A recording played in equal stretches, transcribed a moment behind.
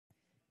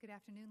Good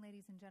afternoon,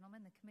 ladies and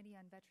gentlemen. The Committee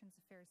on Veterans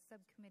Affairs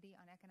Subcommittee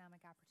on Economic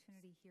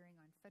Opportunity hearing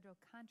on federal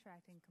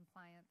contracting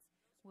compliance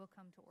will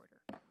come to order.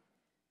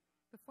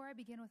 Before I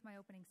begin with my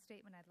opening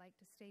statement, I'd like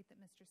to state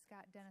that Mr.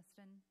 Scott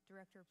Denniston,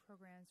 Director of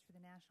Programs for the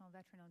National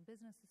Veteran-Owned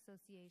Business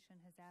Association,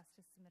 has asked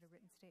to submit a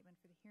written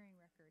statement for the hearing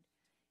record.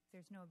 If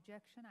there's no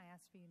objection, I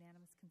ask for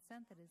unanimous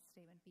consent that his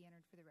statement be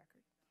entered for the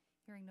record.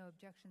 Hearing no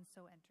objections,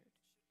 so entered.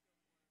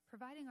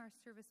 Providing our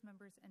service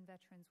members and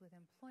veterans with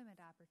employment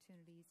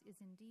opportunities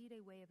is indeed a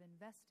way of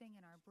investing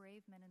in our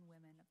brave men and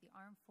women of the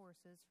armed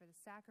forces for the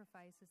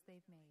sacrifices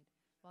they've made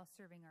while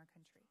serving our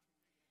country.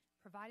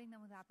 Providing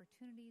them with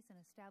opportunities and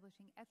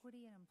establishing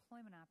equity and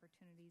employment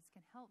opportunities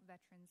can help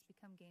veterans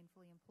become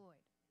gainfully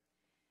employed.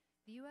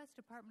 The U.S.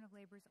 Department of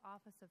Labor's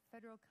Office of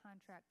Federal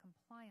Contract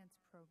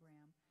Compliance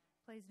Program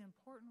plays an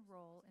important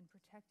role in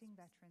protecting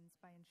veterans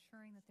by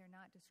ensuring that they're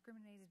not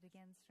discriminated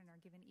against and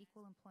are given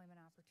equal employment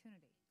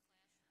opportunity.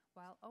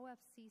 While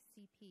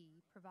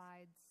OFCCP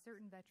provides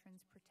certain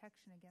veterans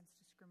protection against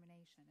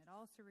discrimination, it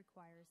also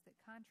requires that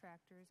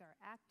contractors are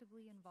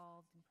actively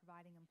involved in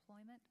providing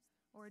employment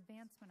or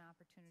advancement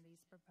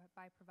opportunities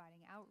by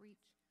providing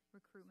outreach,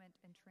 recruitment,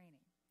 and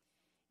training.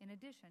 In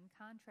addition,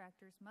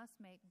 contractors must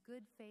make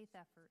good faith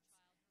efforts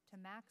to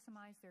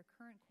maximize their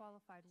current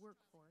qualified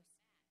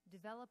workforce,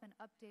 develop and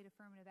update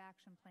affirmative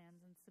action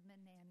plans, and submit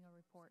an annual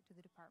report to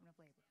the Department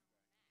of Labor.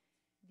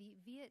 The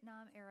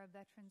Vietnam-era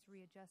Veterans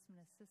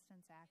Readjustment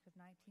Assistance Act of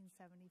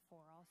 1974,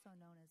 also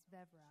known as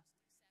VEVRA,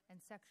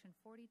 and Section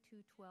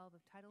 4212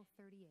 of Title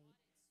 38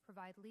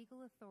 provide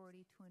legal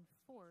authority to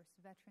enforce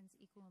veterans'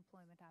 equal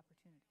employment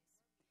opportunities.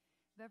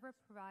 VEVRA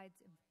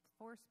provides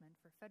enforcement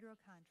for federal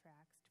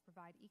contracts to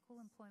provide equal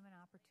employment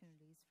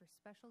opportunities for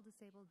special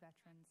disabled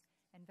veterans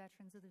and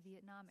veterans of the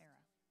Vietnam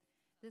era.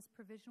 This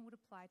provision would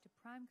apply to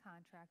prime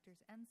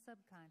contractors and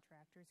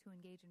subcontractors who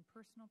engage in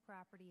personal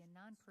property and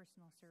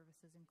non-personal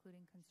services,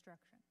 including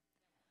construction.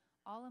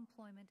 All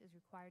employment is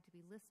required to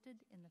be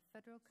listed in the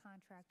Federal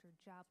Contractor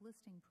Job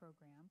Listing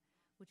Program,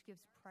 which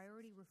gives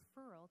priority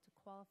referral to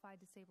qualified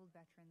disabled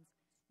veterans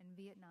and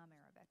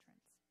Vietnam-era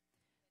veterans.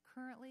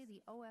 Currently,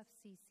 the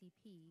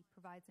OFCCP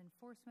provides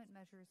enforcement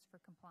measures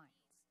for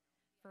compliance.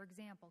 For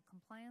example,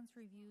 compliance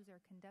reviews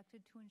are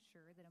conducted to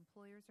ensure that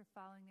employers are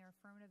following their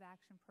affirmative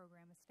action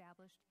program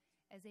established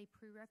as a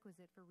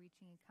prerequisite for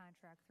reaching a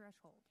contract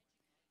threshold.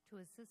 To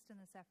assist in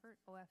this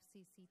effort,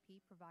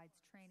 OFCCP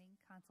provides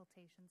training,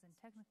 consultations, and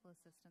technical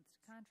assistance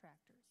to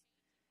contractors.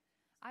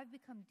 I've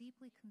become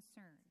deeply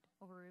concerned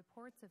over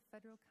reports of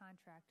federal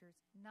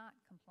contractors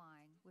not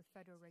complying with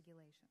federal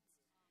regulations.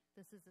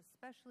 This is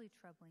especially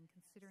troubling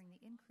considering the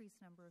increased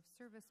number of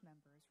service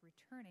members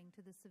returning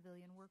to the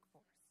civilian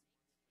workforce.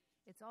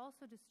 It's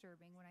also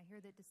disturbing when I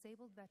hear that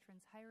disabled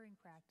veterans' hiring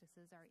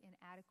practices are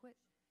inadequate,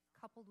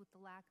 coupled with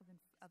the lack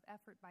of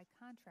effort by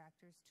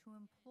contractors to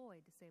employ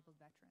disabled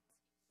veterans.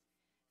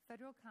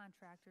 Federal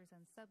contractors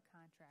and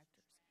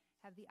subcontractors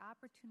have the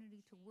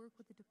opportunity to work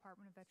with the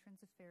Department of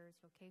Veterans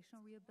Affairs Vocational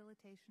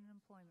Rehabilitation and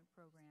Employment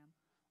Program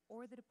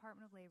or the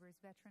Department of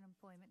Labor's Veteran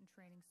Employment and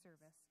Training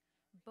Service,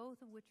 both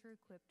of which are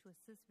equipped to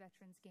assist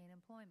veterans gain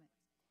employment.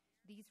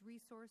 These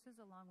resources,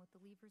 along with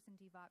the levers and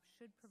DVOPs,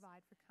 should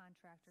provide for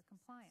contractor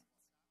compliance.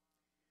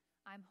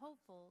 I'm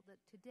hopeful that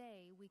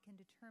today we can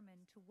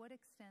determine to what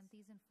extent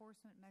these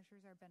enforcement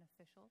measures are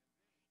beneficial,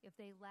 if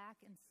they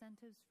lack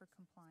incentives for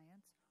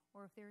compliance,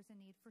 or if there is a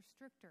need for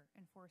stricter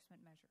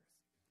enforcement measures.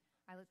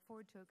 I look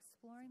forward to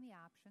exploring the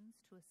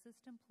options to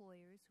assist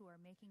employers who are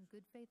making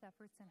good faith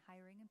efforts in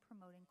hiring and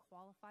promoting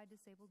qualified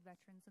disabled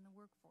veterans in the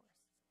workforce.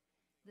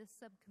 This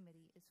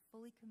subcommittee is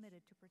fully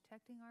committed to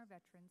protecting our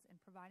veterans and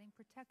providing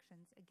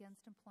protections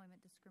against employment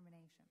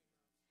discrimination.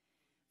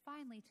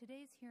 Finally,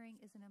 today's hearing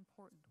is an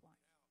important one.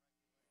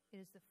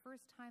 It is the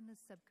first time this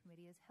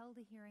subcommittee has held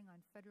a hearing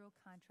on federal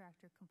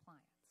contractor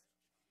compliance.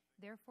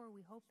 Therefore,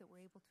 we hope that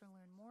we're able to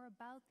learn more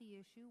about the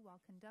issue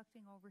while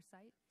conducting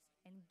oversight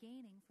and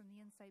gaining from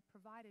the insight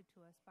provided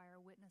to us by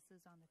our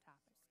witnesses on the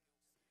topic.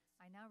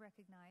 I now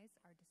recognize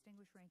our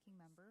distinguished ranking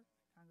member,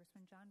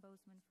 Congressman John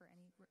Bozeman, for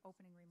any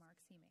opening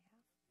remarks he may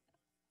have.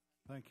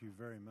 Thank you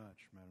very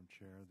much, Madam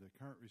Chair. The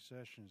current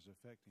recession is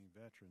affecting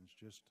veterans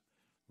just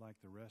like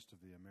the rest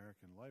of the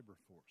American labor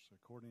force.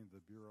 According to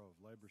the Bureau of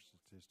Labor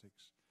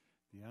Statistics,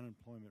 the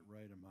unemployment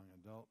rate among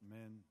adult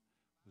men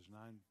was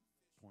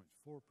 9.4%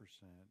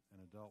 and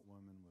adult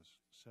women was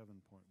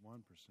 7.1%.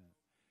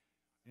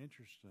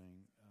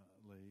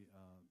 Interestingly,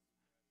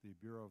 the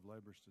Bureau of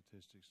Labor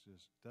Statistics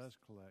does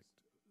collect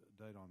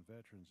data on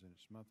veterans in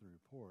its monthly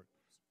report,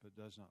 but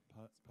does not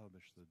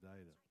publish the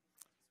data.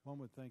 One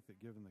would think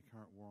that given the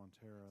current war on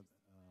terror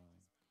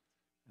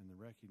and the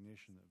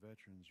recognition that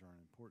veterans are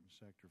an important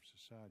sector of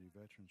society,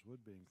 veterans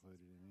would be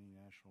included in any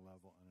national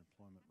level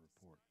unemployment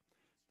report.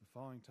 The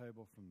following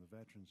table from the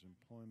Veterans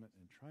Employment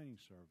and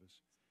Training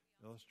Service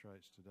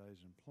illustrates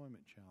today's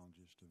employment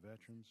challenges to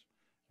veterans,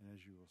 and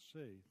as you will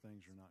see,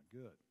 things are not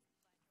good.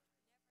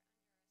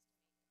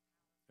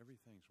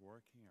 Everything's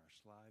working. Our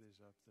slide is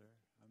up there.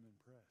 I'm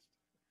impressed.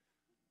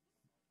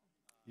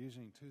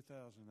 Using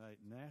 2008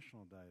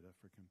 national data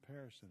for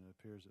comparison, it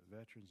appears that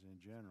veterans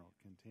in general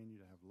continue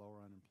to have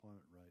lower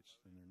unemployment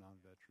rates than their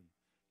non-veteran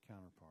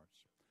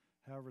counterparts.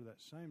 However, that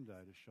same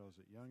data shows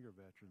that younger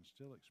veterans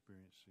still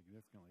experience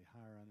significantly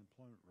higher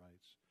unemployment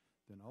rates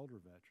than older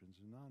veterans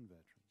and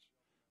non-veterans.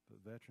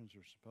 But veterans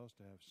are supposed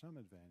to have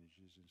some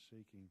advantages in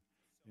seeking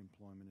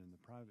employment in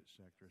the private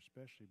sector,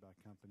 especially by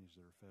companies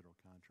that are federal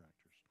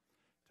contractors.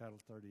 Title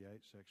 38,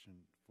 Section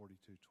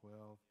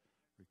 4212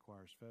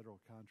 requires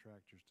federal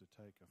contractors to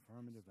take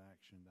affirmative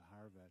action to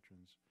hire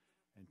veterans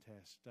and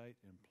task state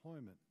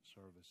employment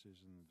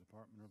services in the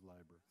Department of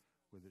Labor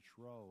with its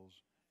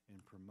roles in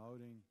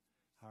promoting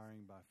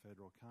hiring by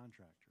federal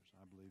contractors.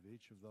 I believe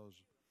each of those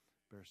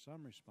bear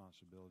some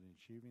responsibility in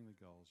achieving the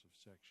goals of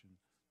Section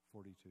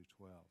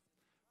 4212.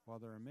 While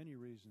there are many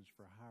reasons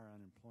for higher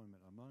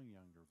unemployment among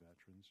younger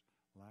veterans,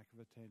 lack of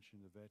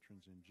attention to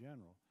veterans in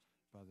general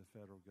by the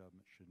federal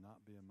government should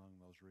not be among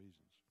those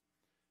reasons.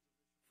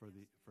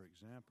 For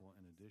example,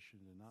 in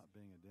addition to not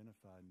being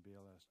identified in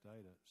BLS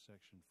data,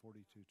 Section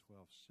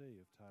 4212C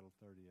of Title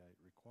 38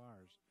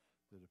 requires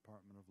the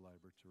Department of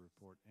Labor to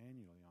report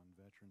annually on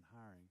veteran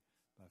hiring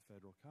by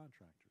federal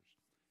contractors.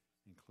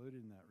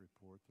 Included in that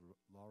report, the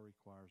law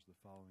requires the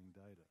following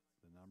data: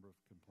 the number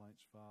of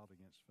complaints filed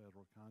against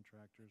federal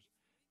contractors,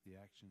 the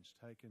actions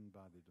taken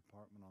by the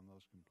department on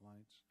those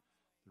complaints,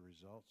 the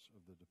results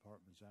of the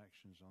department's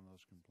actions on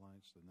those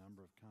complaints, the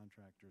number of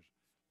contractors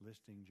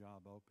listing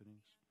job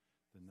openings,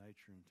 the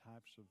nature and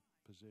types of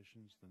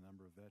positions, the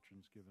number of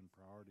veterans given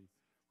priority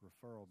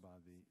referral by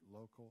the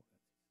local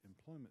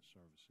employment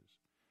services.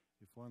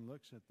 If one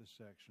looks at this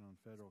section on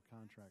federal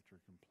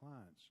contractor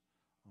compliance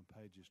on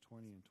pages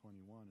 20 and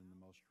 21 in the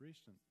most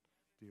recent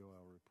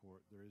DOL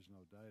report, there is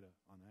no data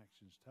on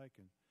actions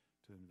taken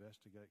to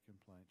investigate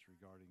complaints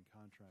regarding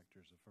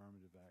contractors'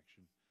 affirmative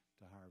action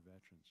to hire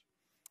veterans.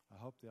 I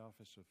hope the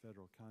Office of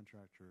Federal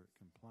Contractor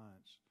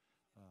Compliance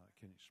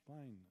can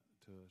explain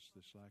to us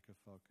this lack of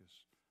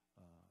focus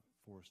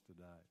for us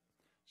today.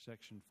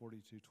 Section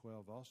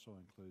 4212 also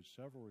includes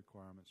several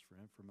requirements for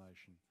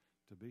information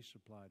to be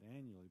supplied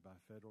annually by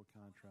federal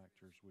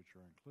contractors, which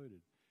are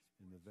included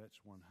in the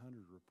VETS 100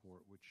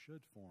 report, which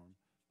should form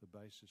the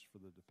basis for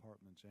the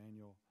department's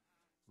annual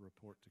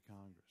report to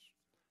Congress.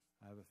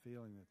 I have a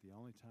feeling that the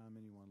only time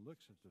anyone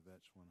looks at the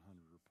VETS 100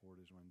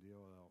 report is when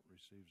DOL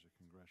receives a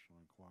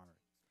congressional inquiry.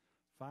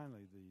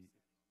 Finally, the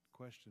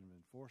question of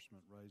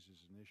enforcement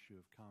raises an issue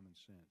of common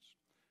sense.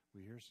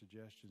 We hear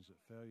suggestions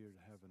that failure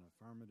to have an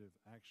affirmative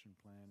action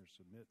plan or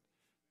submit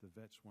the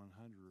VETS 100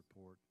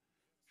 report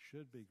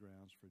should be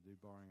grounds for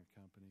debarring a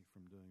company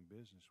from doing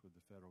business with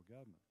the federal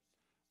government.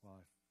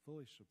 While I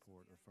fully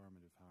support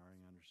affirmative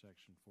hiring under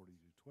Section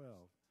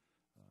 4212,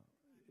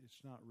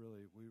 it's not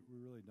really, we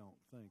really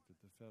don't think that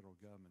the federal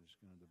government is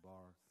going to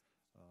debar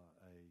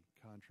a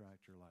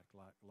contractor like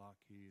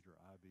Lockheed or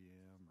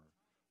IBM or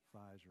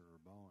Pfizer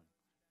or Boeing.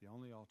 The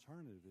only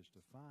alternative is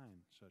to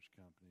fine such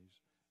companies,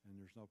 and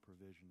there's no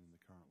provision in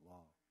the current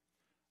law.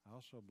 I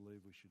also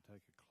believe we should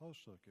take a close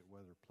look at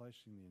whether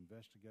placing the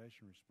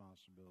investigation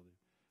responsibility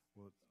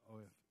with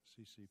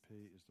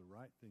OFCCP is the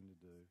right thing to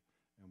do,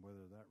 and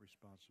whether that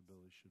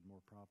responsibility should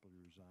more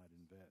properly reside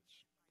in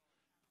VETS.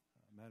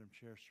 Madam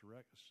Chair,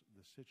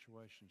 the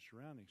situation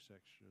surrounding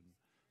Section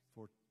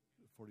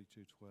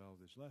 4212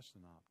 is less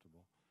than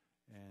optimal,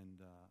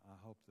 and I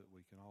hope that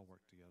we can all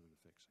work together to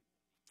fix it.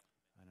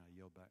 And I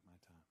yield back my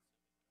time.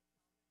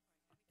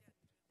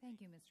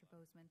 Thank you, Mr.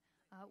 Bozeman.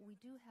 We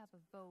do have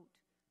a vote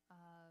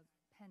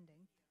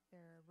pending.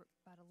 There are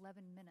about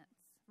 11 minutes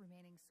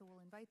remaining, so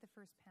we'll invite the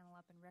first panel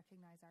up and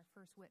recognize our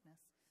first witness,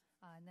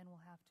 and then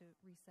we'll have to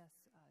recess,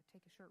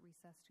 take a short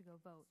recess to go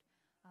vote.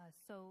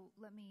 So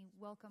let me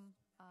welcome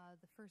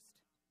the first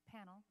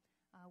panel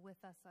with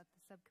us at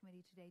the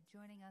subcommittee today.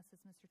 Joining us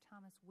is Mr.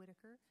 Thomas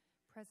Whitaker,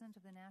 President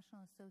of the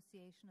National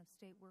Association of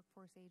State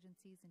Workforce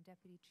Agencies and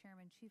Deputy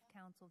Chairman, Chief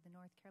Counsel of the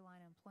North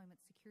Carolina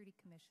Employment Security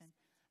Commission,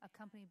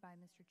 accompanied by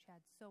Mr.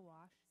 Chad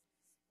Sowash,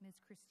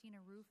 Ms.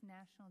 Christina Roof,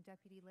 National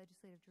Deputy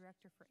Legislative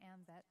Director for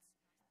AMVETS,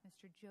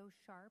 Mr. Joe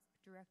Sharpe,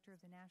 Director of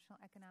the National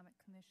Economic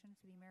Commission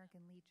for the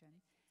American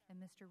Legion,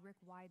 and Mr. Rick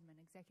Weidman,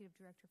 Executive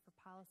Director for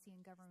Policy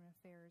and Government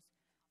Affairs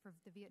for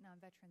the Vietnam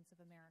Veterans of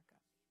America.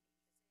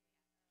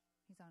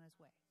 He's on his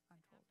way,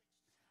 I'm told.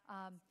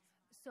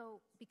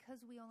 So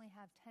because we only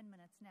have 10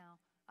 minutes now,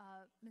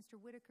 Mr.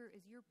 Whitaker,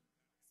 is your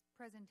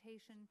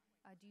presentation,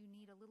 do you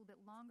need a little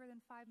bit longer than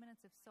 5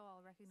 minutes? If so,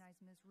 I'll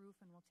recognize Ms. Roof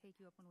and we'll take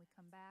you up when we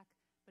come back.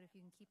 But if you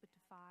can keep it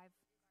to 5,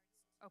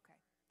 okay,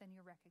 then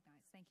you're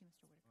recognized. Thank you,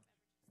 Mr. Whitaker.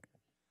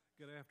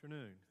 Good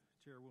afternoon,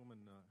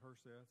 Chairwoman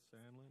Herseth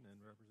Sandlin and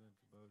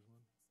Representative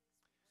Bozeman.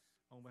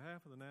 On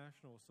behalf of the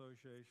National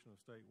Association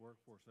of State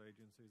Workforce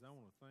Agencies, I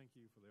want to thank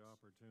you for the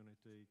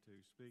opportunity to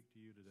speak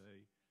to you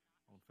today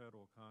on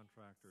federal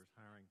contractors'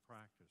 hiring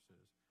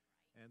practices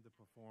and the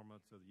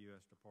performance of the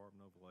U.S.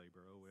 Department of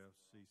Labor,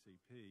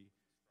 OFCCP,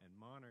 and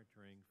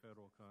monitoring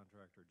federal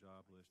contractor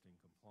job listing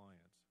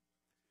compliance.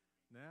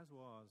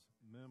 NASWA's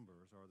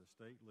members are the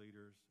state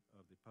leaders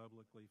of the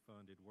publicly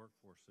funded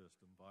workforce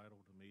system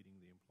vital to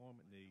meeting the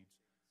employment needs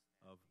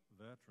of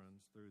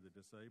veterans through the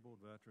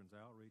Disabled Veterans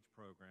Outreach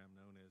Program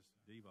known as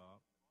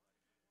DVOP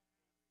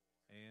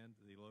and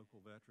the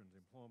local Veterans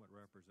Employment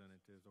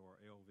Representatives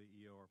or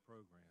LVER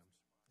programs.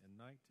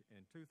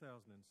 In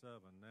 2007,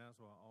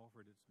 NASWA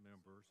offered its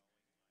members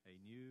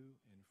a new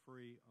and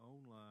free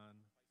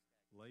online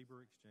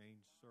labor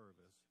exchange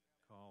service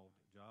called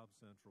Job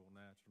Central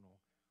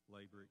National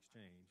Labor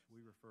Exchange.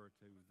 We refer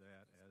to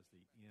that as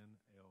the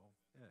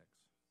NLX.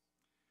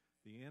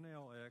 The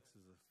NLX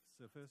is a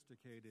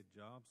sophisticated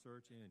job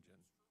search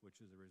engine, which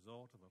is a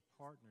result of a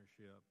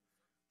partnership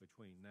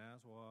between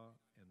NASWA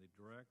and the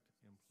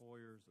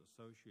DirectEmployers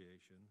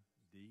Association,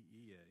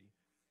 DEA,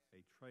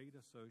 a trade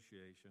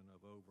association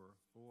of over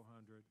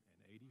 485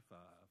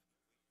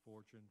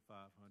 Fortune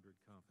 500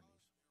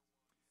 companies.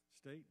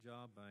 State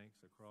job banks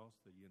across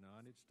the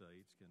United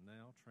States can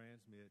now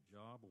transmit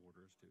job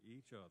orders to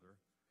each other,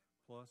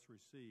 plus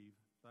receive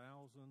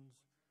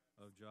thousands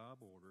of job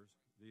orders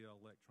via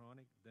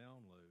electronic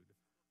download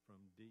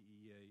from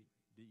DEA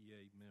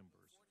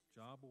members.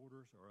 Job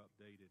orders are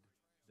updated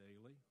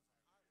daily,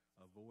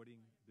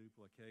 avoiding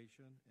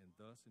duplication and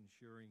thus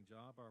ensuring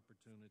job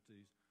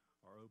opportunities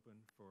are open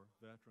for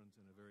veterans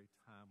in a very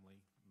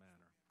timely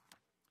manner.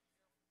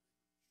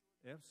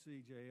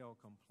 FCJL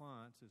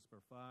compliance is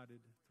provided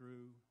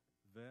through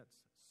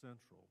VETS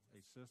Central,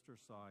 a sister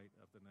site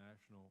of the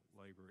National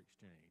Labor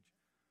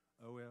Exchange.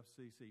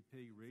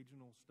 OFCCP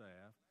regional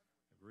staff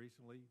have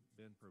recently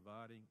been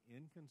providing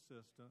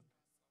inconsistent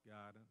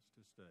guidance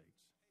to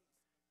states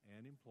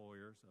and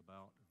employers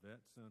about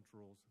VET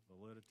Central's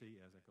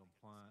validity as a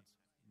compliance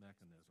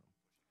mechanism.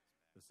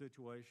 The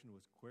situation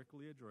was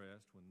quickly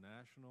addressed when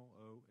National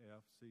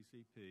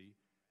OFCCP,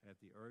 at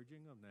the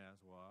urging of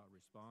NASWA,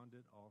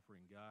 responded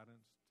offering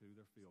guidance to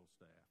their field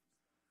staff.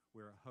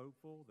 We are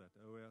hopeful that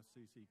the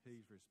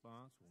OFCCP's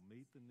response will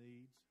meet the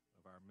needs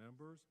of our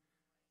members,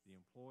 the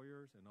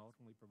employers, and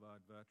ultimately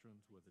provide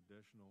veterans with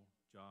additional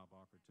job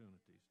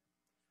opportunities.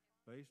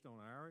 Based on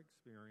our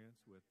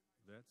experience with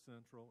VET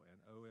Central and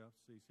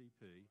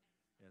OFCCP,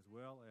 as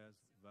well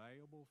as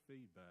valuable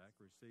feedback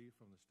received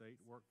from the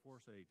state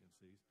workforce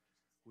agencies,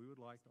 we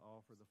would like to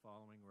offer the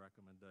following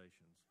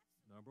recommendations.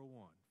 Number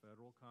one,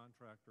 federal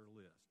contractor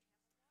list.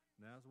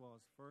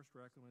 NASWA's first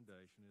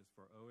recommendation is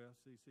for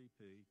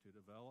OFCCP to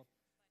develop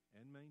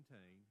and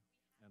maintain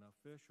an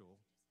official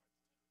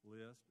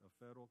list of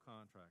federal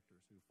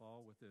contractors who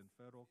fall within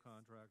federal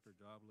contractor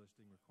job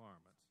listing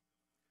requirements.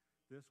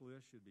 This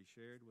list should be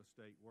shared with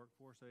state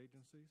workforce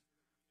agencies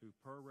who,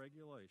 per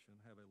regulation,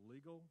 have a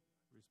legal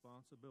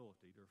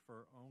responsibility to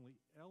refer only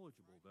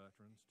eligible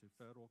veterans to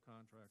federal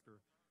job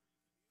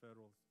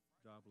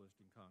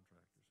listing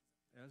contractors.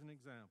 As an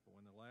example,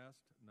 in the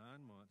last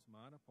 9 months,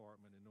 my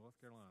department in North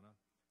Carolina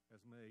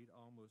has made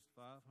almost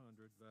 500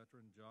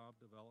 veteran job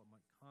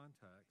development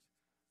contacts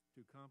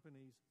to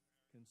companies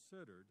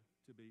considered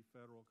to be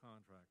federal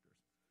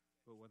contractors.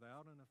 But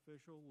without an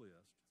official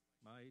list,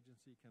 my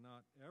agency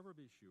cannot ever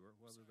be sure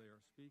whether they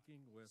are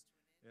speaking with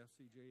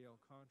FCJL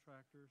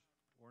contractors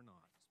or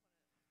not.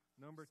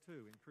 Number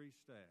two, increased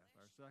staff.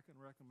 Our second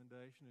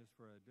recommendation is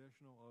for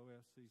additional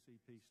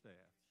OFCCP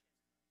staff.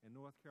 In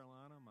North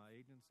Carolina, my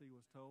agency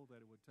was told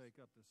that it would take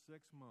up to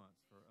 6 months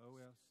for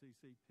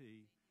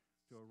OFCCP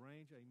to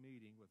arrange a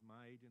meeting with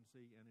my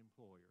agency and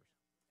employers.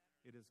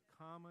 It is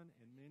common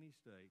in many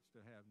states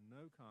to have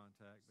no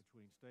contact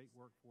between state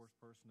workforce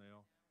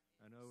personnel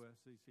and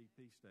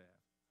OFCCP staff.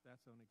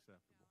 That's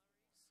unacceptable.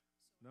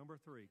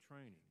 Number three,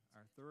 training.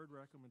 Our third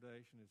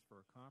recommendation is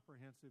for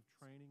comprehensive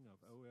training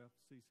of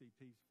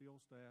OFCCP's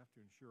field staff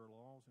to ensure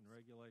laws and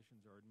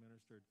regulations are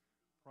administered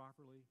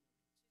properly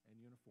and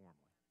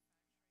uniformly.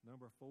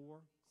 Number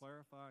four,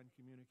 clarify and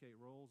communicate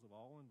roles of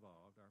all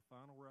involved. Our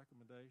final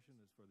recommendation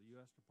is for the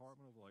U.S.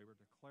 Department of Labor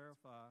to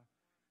clarify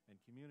and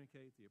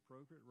communicate the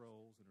appropriate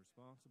roles and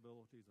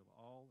responsibilities of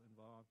all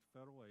involved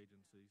federal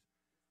agencies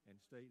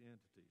and state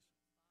entities.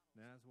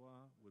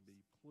 NASWA would be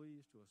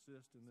pleased to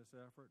assist in this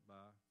effort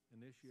by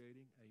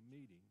initiating a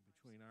meeting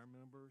between our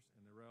members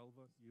and the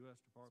relevant U.S.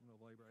 Department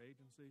of Labor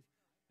agencies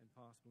and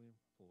possibly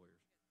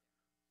employers.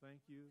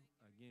 Thank you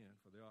again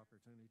for the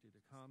opportunity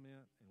to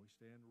comment, and we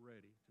stand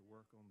ready to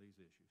work on these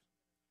issues.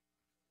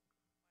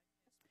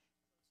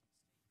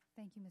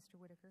 Thank you, Mr.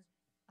 Whitaker.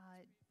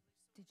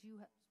 Did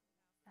you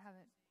have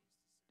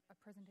a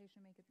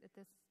presentation to make at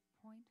this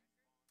point?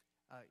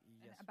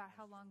 Yes. And about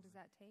how long does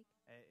that take?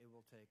 It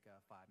will take 5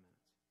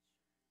 minutes.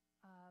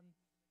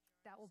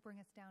 That will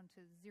bring us down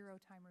to 0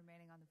 time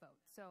remaining on the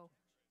vote. So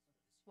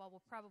while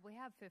we'll probably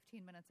have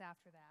 15 minutes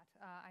after that,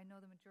 I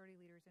know the majority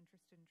leader is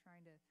interested in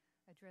trying to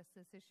address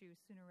this issue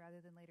sooner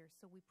rather than later.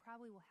 So we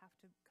probably will have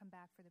to come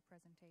back for the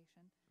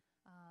presentation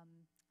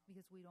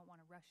because we don't want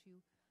to rush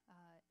you,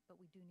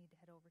 but we do need to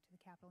head over to the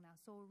Capitol now.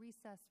 So we'll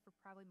recess for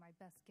probably my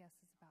best guess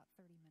is about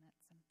 30 minutes,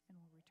 and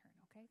we'll return,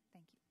 okay?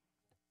 Thank you.